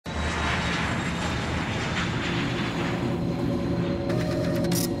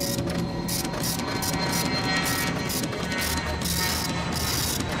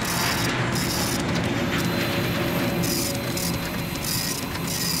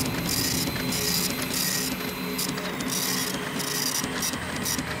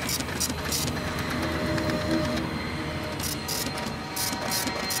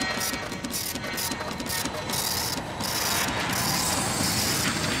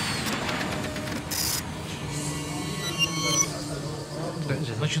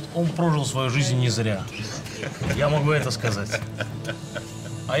значит, он прожил свою жизнь не зря. Я могу это сказать.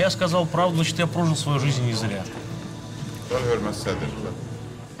 А я сказал правду, значит, я прожил свою жизнь не зря.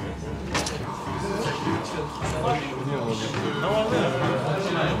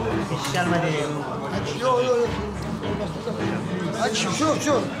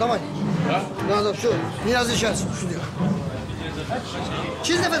 Все, давай. Надо, все. Не разрешаться.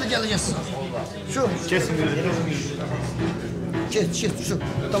 Через это делаешь. Все. Честно, все.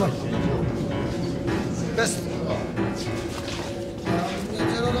 Давай. Без.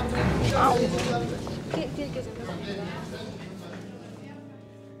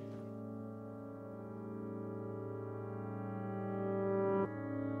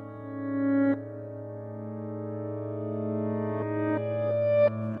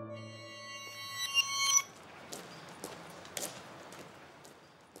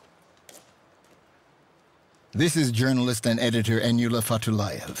 This is journalist and editor Eynulla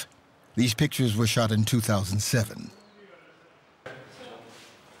Fatullayev. These pictures were shot in 2007.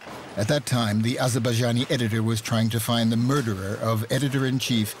 At that time, the Azerbaijani editor was trying to find the murderer of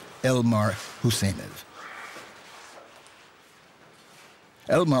editor-in-chief Elmar Hüseynov.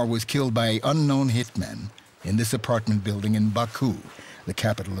 Elmar was killed by unknown hitmen in this apartment building in Baku, the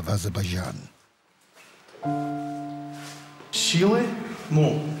capital of Azerbaijan. Силы,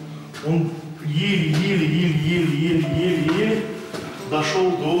 он еле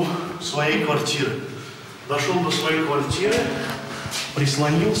дошел до своей квартиры.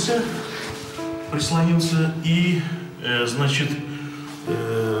 Прислонился и, значит,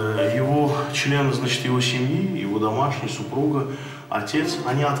 его члены, значит, его семьи, его домашние, супруга, отец,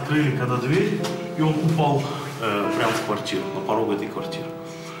 они открыли когда дверь, и он упал прямо в квартиру, на порог этой квартиры,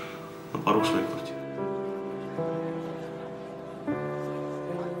 на порог своей квартиры.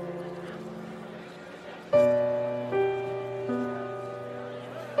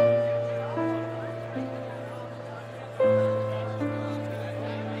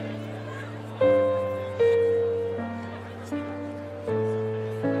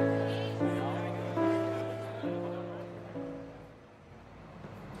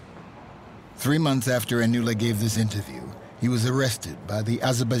 3 months after Eynulla gave this interview, he was arrested by the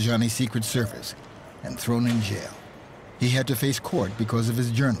Azerbaijani Secret Service and thrown in jail. He had to face court because of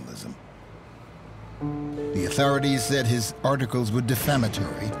his journalism. The authorities said his articles were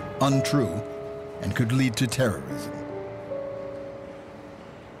defamatory, untrue, and could lead to terrorism.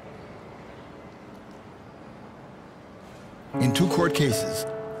 In 2 court cases,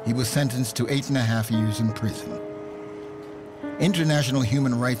 he was sentenced to 8.5 years in prison. International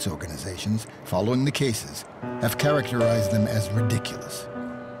human rights organizations, following the cases, have characterized them as ridiculous.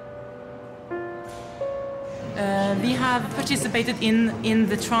 We have participated in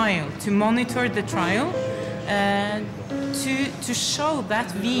the trial, to monitor the trial, to show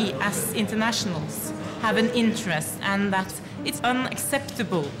that we as internationals have an interest and that it's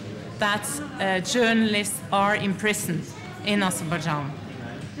unacceptable that journalists are imprisoned in Azerbaijan.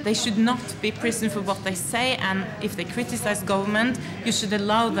 They should not be imprisoned for what they say, and if they criticize government, you should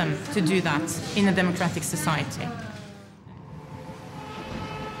allow them to do that in a democratic society.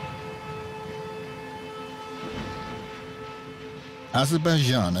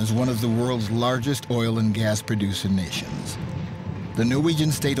 Azerbaijan is one of the world's largest oil and gas producer nations. The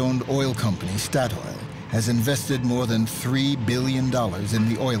Norwegian state-owned oil company Statoil has invested more than $3 billion in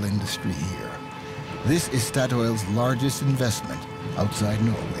the oil industry here. This is Statoil's largest investment outside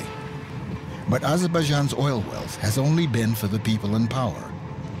Norway. But Azerbaijan's oil wealth has only been for the people in power.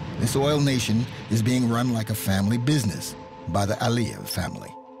 This oil nation is being run like a family business by the Aliyev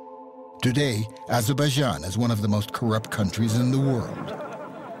family. Today, Azerbaijan is one of the most corrupt countries in the world.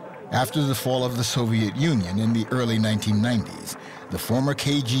 After the fall of the Soviet Union in the early 1990s, the former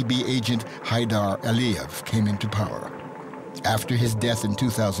KGB agent Haydar Aliyev came into power. After his death in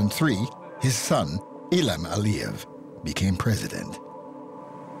 2003, his son, Ilham Aliyev, became president.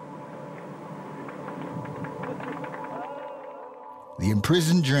 The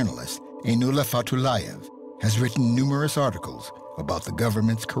imprisoned journalist, Eynulla Fatullayev, has written numerous articles about the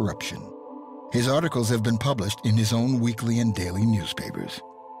government's corruption. His articles have been published in his own weekly and daily newspapers.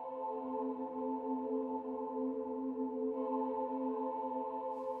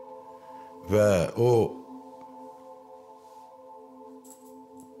 Və o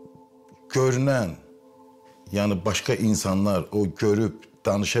görünən, yəni başqa insanlar o görüb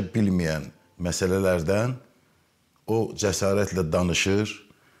danışa bilməyən məsələlərdən o cəsarətlə danışır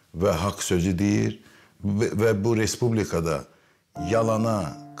və haqq sözü deyir və bu respublikada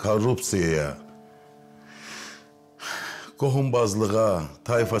yalana, korrupsiyaya, qohumbazlığa,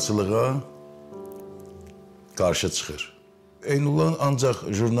 tayfaçılığa qarşı çıxır. Eynullahın ancaq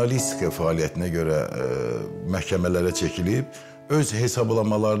jurnalistika fəaliyyətinə görə məhkəmələrə çəkilib, öz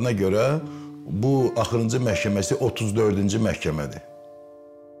hesablamalarına görə bu axırıncı məhkəməsi 34-cü məhkəmədir.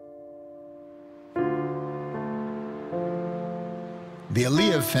 The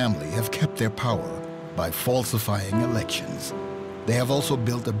Aliyev family have kept their power by falsifying elections. They have also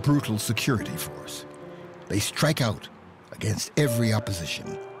built a brutal security force. They strike out against every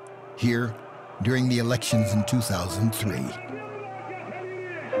opposition. Here, during the elections in 2003.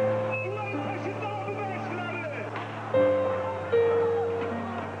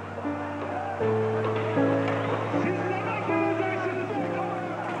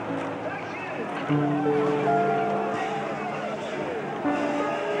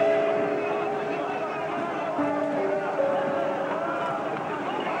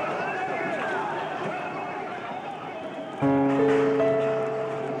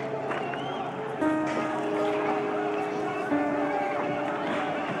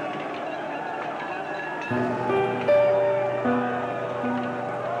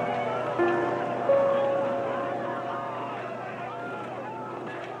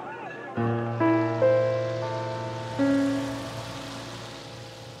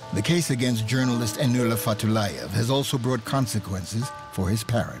 The case against journalist Eynulla Fatullayev has also brought consequences for his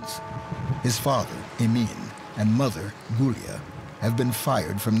parents. His father, Emin, and mother, Gulya, have been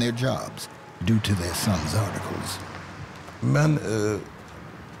fired from their jobs due to their son's articles. Mən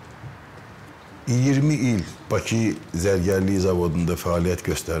 20 il Bakı zərgərliyi zavodunda fəaliyyət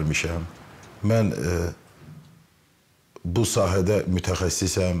göstərmişəm. Mən bu sahədə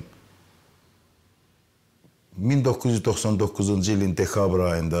mütəxəssisəm. 1999-cu ilin dekabr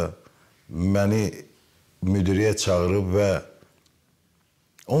ayında məni müdiriyyət çağırıb və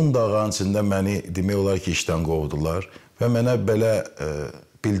 10 dağın içində məni demək olar ki, işdən qovdular və mənə belə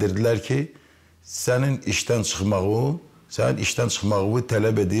bildirdilər ki, sənin işdən çıxmağı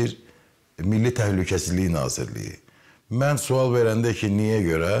tələb edir Milli Təhlükəsizlik Nazirliyi. Mən sual verəndə ki, niyə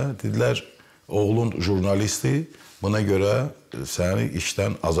görə? Dedilər, oğlun jurnalisti, buna görə səni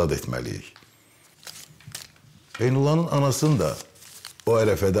işdən azad etməliyik. Eynullahın anasını da o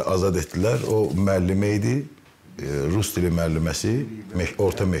ərəfədə azad etdilər. O müəllimə idi, Rus dili müəlliməsi,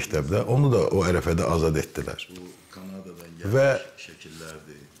 orta məktəbdə. Onu da o ərəfədə azad etdilər. Və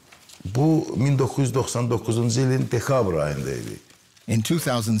bu 1999-cu ilin dekabr ayında idi. In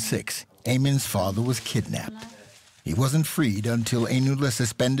 2006, Emin's father was kidnapped. He wasn't freed until Eynulla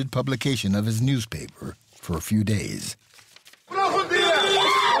suspended publication of his newspaper for a few days.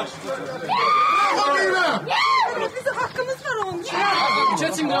 Bizim hakkımız var onun için.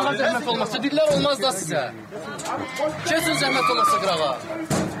 Keçin qırağa zəhmət olmazsa, dillər olmaz da sizə. Keçin zəhmət olmazsa qırağa.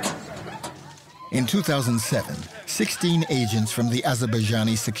 In 2007, 16 agents from the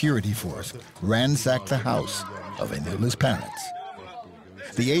Azerbaycanli security force ransacked the house of Eynulla's parents.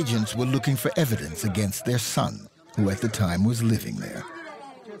 The agents were looking for evidence against their son, who at the time was living there.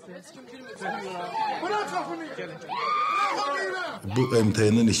 Bu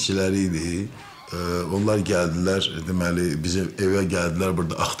MT'nin işçiləri idi. Onlar gəldilər, deməli, bizim evə gəldilər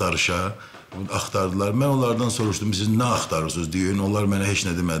burada axtarışa, axtardılar. Mən onlardan soruşdum, siz nə axtarırsınız deyin, onlar mənə heç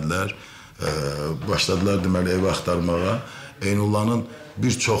nə demədilər. Başladılar, deməli, evi axtarmağa. Eynullahın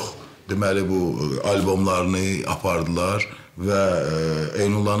bir çox, deməli, bu albomlarını apardılar və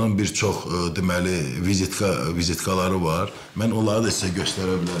Eynullahın bir çox, deməli, vizitkaları var. Mən onları da sizə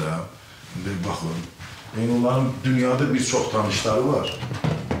göstərə bilərəm. Bir baxın. Eynullahın dünyada bir çox tanışları var.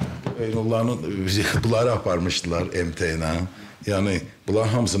 Eynullahın bunları aparmışdılar MT-nə. Yəni, bunlar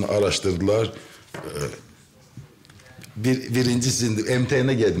hamısını araşdırdılar. Birincisində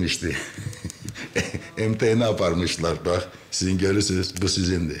MT-nə getmişdi. MT-nə aparmışdılar, bax. Sizin görürsünüz, bu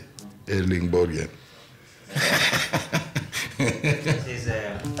sizindir. Erlinq Borgen.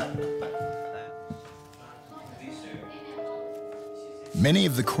 Many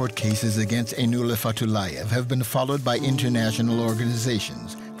of the court cases against Eynulla Fatullayev have been followed by international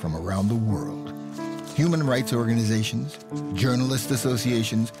organizations from around the world. Human rights organizations, journalist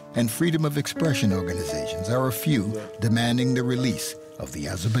associations, and freedom of expression organizations are a few demanding the release of the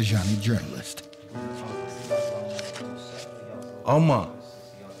Azerbaycanli journalist. Amma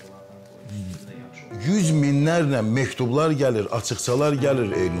 100 minlərlə məktublar gəlir, açıqçalar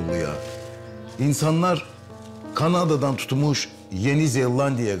gəlir Eynullaya. İnsanlar Kanadadan tutmuş Yeni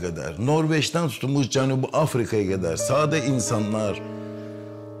Zelandiyaya qədər, Norveçdən tutmuş Cənubi Afrikaya qədər, sadə insanlar,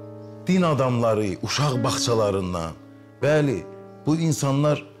 din adamları, uşaq bağçalarından, bəli, bu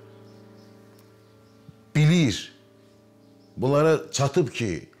insanlar bilir, bunlara çatıb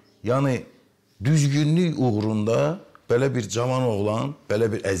ki, yəni düzgünlük uğrunda belə bir cavan oğlan,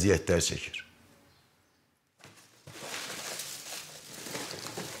 belə bir əziyyətlər çəkir.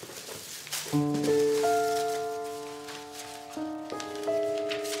 Yani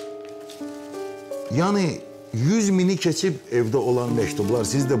 100 bini keçib evdə olan məktublar,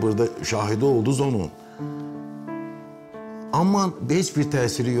 siz də burada şahidi oldunuz onun. Amma heç bir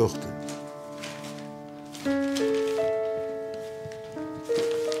təsiri yoxdur.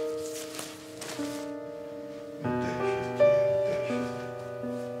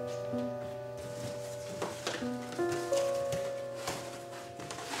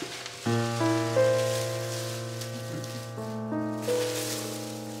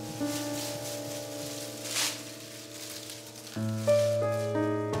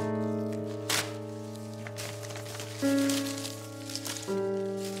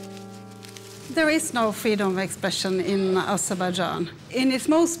 There is no freedom of expression in Azerbaijan. In its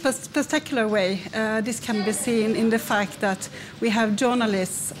most spectacular way, this can be seen in the fact that we have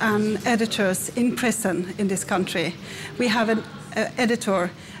journalists and editors in prison in this country. We have an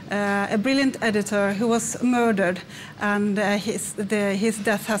editor, a brilliant editor who was murdered, and his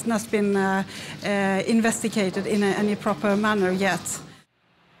death has not been investigated in any proper manner yet.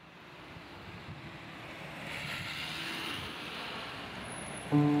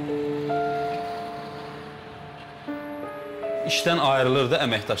 İşdən ayrılırdı,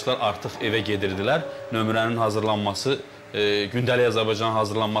 əməkdaşlar artıq evə gedirdilər. Nömrənin hazırlanması, gündəlik Azərbaycanın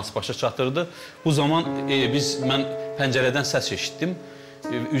hazırlanması başa çatırdı. Bu zaman mən pəncərədən səs eşitdim.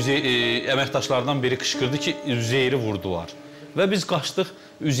 Əməkdaşlardan biri qışqırdı ki, Üzeyri vurdular. Və biz qaçdıq,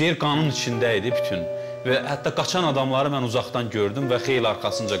 Üzeyir qanın içində idi bütün. Və hətta qaçan adamları mən uzaqdan gördüm və xeyli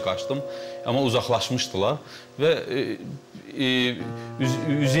arxasınca qaçdım. Amma uzaqlaşmışdılar. Və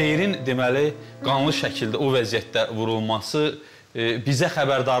Üzeyrin deməli qanlı şəkildə o vəziyyətdə vurulması bizə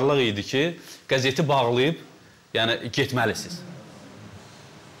xəbərdarlıq idi ki, qəzeti bağlayıb, yəni getməlisiniz.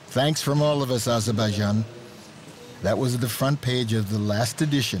 Thanks from all of us, Azerbaijan. That was the front page of the last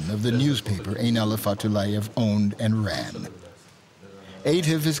edition of the newspaper Eynulla Fatullayev owned and ran.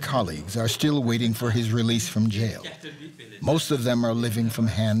 8 of his colleagues are still waiting for his release from jail. Most of them are living from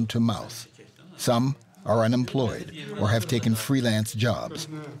hand to mouth. Some are unemployed or have taken freelance jobs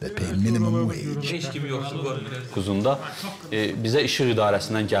that pay minimum wage. Quzunda bizə işıq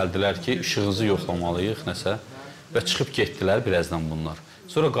idarəsindən gəldilər ki, işığınızı yoxlamalıyıq nəsə və çıxıb getdilər birazdan bunlar.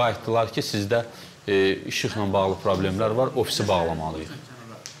 Sonra qayıtdılar ki, sizdə işıqla bağlı problemlər var, ofisi bağlamalıyıq.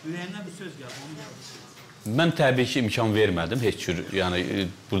 Mən təbii ki, imkan vermədim, heç cür, yəni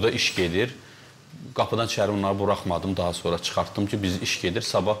burada iş gedir. Qapıdan içəri onları buraxmadım, daha sonra çıxartdım ki, biz iş gedir,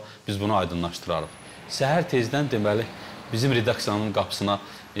 sabah biz bunu aydınlaşdırarıq. Səhər tezdən deməli bizim redaksiyanın qapısına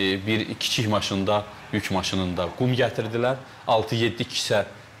bir kiçik maşında, yük maşınında qum gətirdilər, 6-7 kisə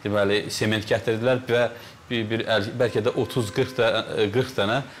deməli sement gətirdilər və bəlkə də 30-40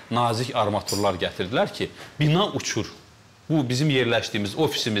 dənə nazik armaturlar gətirdilər ki, bina uçur. Bu bizim yerləşdiyimiz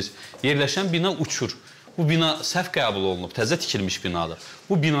ofisimiz, yerləşən bina uçur. Bu bina səhv qəbul olunub, təzə tikilmiş binadır.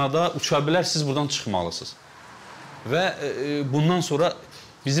 Bu binada uça bilər, siz buradan çıxmalısınız. Və bundan sonra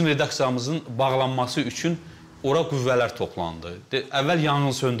bizim redaksiyamızın bağlanması üçün ora qüvvələr toplandı. Əvvəl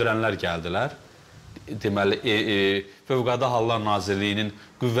yanğın söndürənlər gəldilər. Deməli, Fövqəladə Hallar Nazirliyinin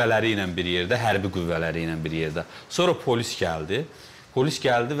qüvvələri ilə bir yerdə, hərbi qüvvələri ilə bir yerdə. Sonra polis gəldi. Polis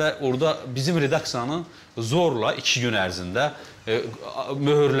gəldi və orada bizim redaksiyanı zorla 2 gün ərzində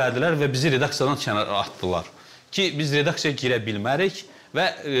möhürlədilər və bizi redaksiyadan kənara atdılar. Ki, biz redaksiyaya girə bilmərik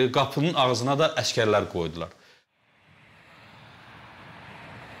və qapının ağzına da əskərlər qoydular.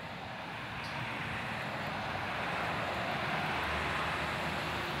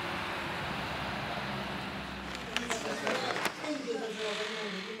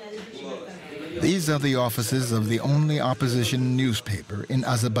 These are the offices of the only opposition newspaper in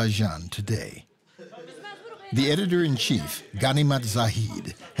Azerbaijan today. The editor-in-chief, Ganimat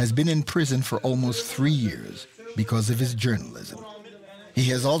Zahid, has been in prison for almost 3 years because of his journalism. He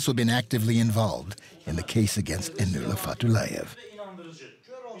has also been actively involved in the case against Eynulla Fatullayev.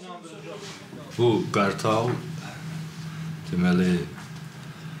 Bu Qartal, deməli,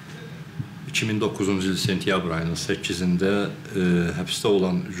 2009-cu il sentyabr ayının 8-də həbsdə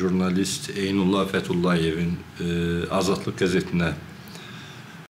olan jurnalist Eynulla Fətulayevin Azadlıq qəzetinə